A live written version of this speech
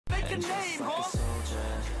a name, boss.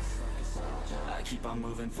 I keep on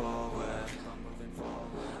moving forward,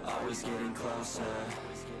 always getting closer.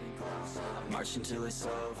 I march until it's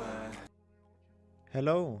over.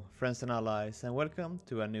 Hello friends and allies, and welcome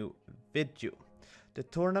to a new video. The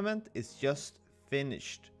tournament is just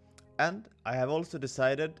finished, and I have also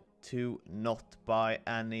decided to not buy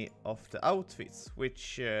any of the outfits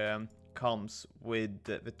which comes with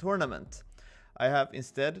the tournament. I have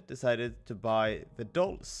instead decided to buy the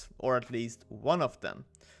dolls, or at least one of them.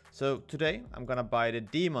 So today I'm gonna buy the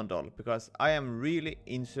demon doll because I am really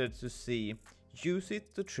interested to use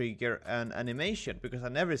it to trigger an animation, because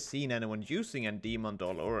I've never seen anyone using a demon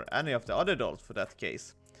doll or any of the other dolls for that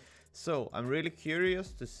case. So I'm really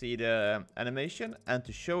curious to see the animation and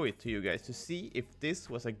to show it to you guys to see if this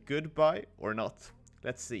was a good buy or not.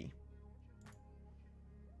 Let's see.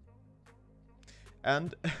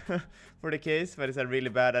 And for the case where it's a really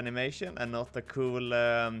bad animation and not a cool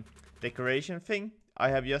decoration thing, I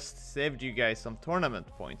have just saved you guys some tournament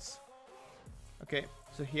points. Okay,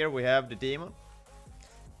 so here we have the demon.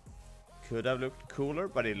 Could have looked cooler,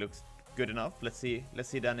 but it looks good enough. Let's see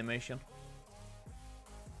the animation.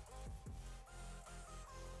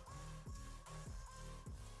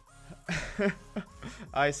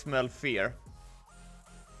 I smell fear.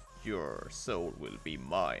 Your soul will be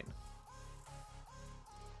mine.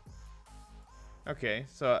 Okay,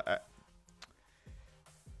 so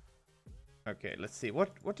okay, let's see.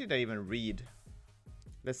 What did I even read?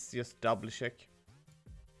 Let's just double check.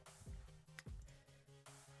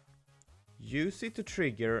 Use it to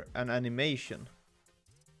trigger an animation.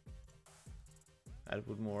 I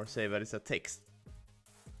would more say that it's a text,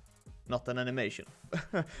 not an animation.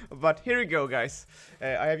 But here we go, guys.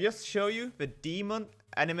 I have just shown you the demon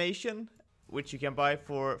animation, which you can buy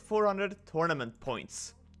for 400 tournament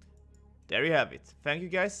points. There you have it. Thank you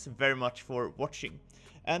guys very much for watching.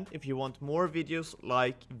 And if you want more videos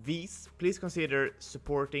like these, please consider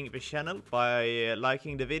supporting the channel by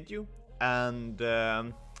liking the video and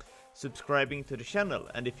subscribing to the channel.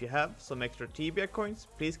 And if you have some extra Tibia coins,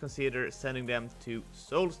 please consider sending them to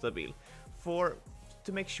Soulstabil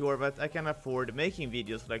to make sure that I can afford making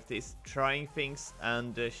videos like this, trying things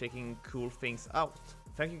and checking cool things out.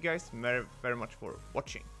 Thank you guys very much for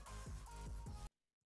watching.